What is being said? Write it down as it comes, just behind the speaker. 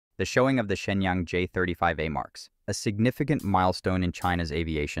the showing of the Shenyang J-35A marks a significant milestone in China's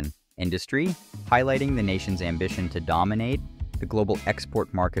aviation industry, highlighting the nation's ambition to dominate the global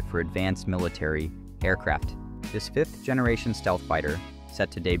export market for advanced military aircraft. This fifth-generation stealth fighter, set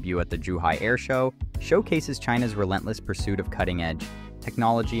to debut at the Zhuhai Airshow, showcases China's relentless pursuit of cutting-edge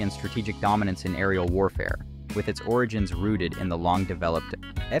technology and strategic dominance in aerial warfare. With its origins rooted in the long-developed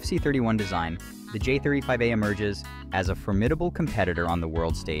FC-31 design, the J-35A emerges as a formidable competitor on the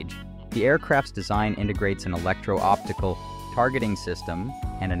world stage. The aircraft's design integrates an electro-optical targeting system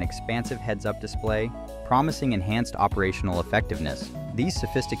and an expansive heads-up display, promising enhanced operational effectiveness. These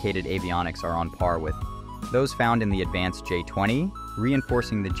sophisticated avionics are on par with those found in the advanced J-20,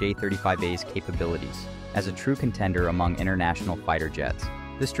 reinforcing the J-35A's capabilities as a true contender among international fighter jets.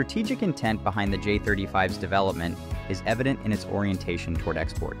 The strategic intent behind the J-35's development is evident in its orientation toward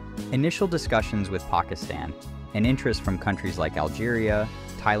export. Initial discussions with Pakistan and interest from countries like Algeria,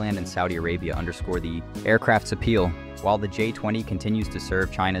 Thailand, and Saudi Arabia underscore the aircraft's appeal. While the J-20 continues to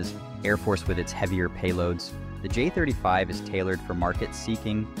serve China's Air Force with its heavier payloads, the J-35 is tailored for markets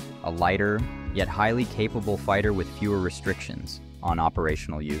seeking a lighter, yet highly capable fighter with fewer restrictions on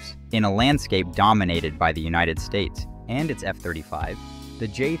operational use. In a landscape dominated by the United States and its F-35, the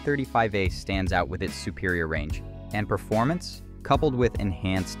J-35A stands out with its superior range and performance, coupled with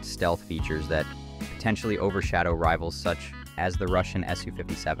enhanced stealth features that potentially overshadow rivals such as the Russian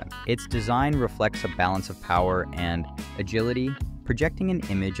Su-57. Its design reflects a balance of power and agility, projecting an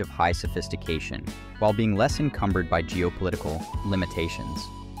image of high sophistication, while being less encumbered by geopolitical limitations.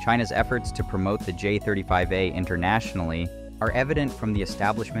 China's efforts to promote the J-35A internationally are evident from the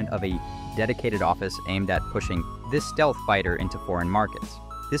establishment of a dedicated office aimed at pushing this stealth fighter into foreign markets.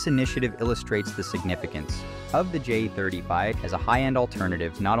 This initiative illustrates the significance of the J-35 as a high-end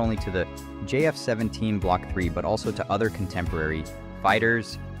alternative not only to the JF-17 Block 3 but also to other contemporary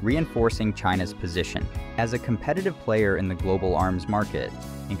fighters, reinforcing China's position as a competitive player in the global arms market.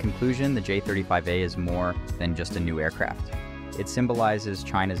 In conclusion, the J-35A is more than just a new aircraft. It symbolizes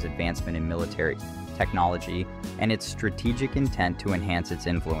China's advancement in military technology and its strategic intent to enhance its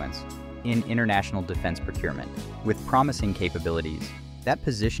influence in international defense procurement. With promising capabilities that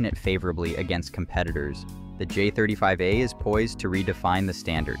position it favorably against competitors, the J-35A is poised to redefine the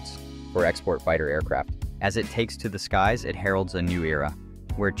standards for export fighter aircraft. As it takes to the skies, it heralds a new era,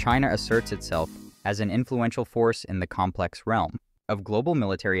 where China asserts itself as an influential force in the complex realm of global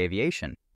military aviation.